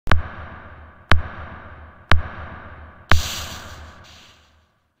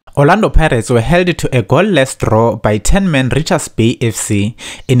Orlando Pirates were held to a goalless draw by 10-man Richards Bay FC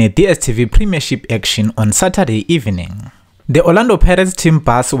in a DStv Premiership action on Saturday evening. The Orlando Pirates team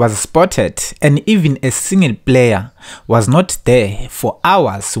bus was spotted and even a single player was not there for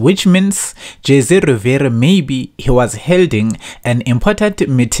hours, which means Jose Rivera maybe he was holding an important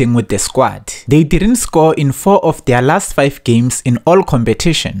meeting with the squad. They didn't score in 4 of their last 5 games in all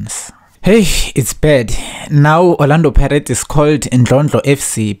competitions. Hey, it's bad. Now Orlando Pirates is called NDLONDLO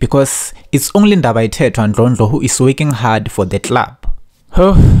FC because it's only Ndabayithetho NDLONDLO who is working hard for the club.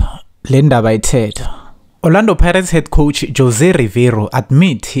 Oh, Ndabayithetho. Orlando Pirates head coach Jose Rivera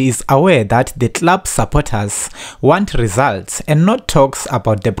admits he is aware that the club supporters want results and not talks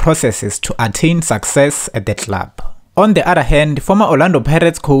about the processes to attain success at the club. On the other hand, former Orlando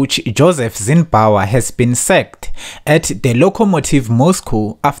Pirates coach Josef Zinnbauer has been sacked at the Lokomotiv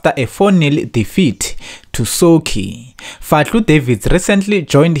Moscow after a 4-0 defeat to Sochi. Fatlu Davids recently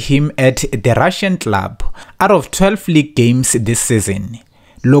joined him at the Russian club. Out of 12 league games this season,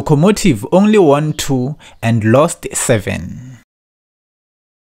 Lokomotiv only won 2 and lost 7.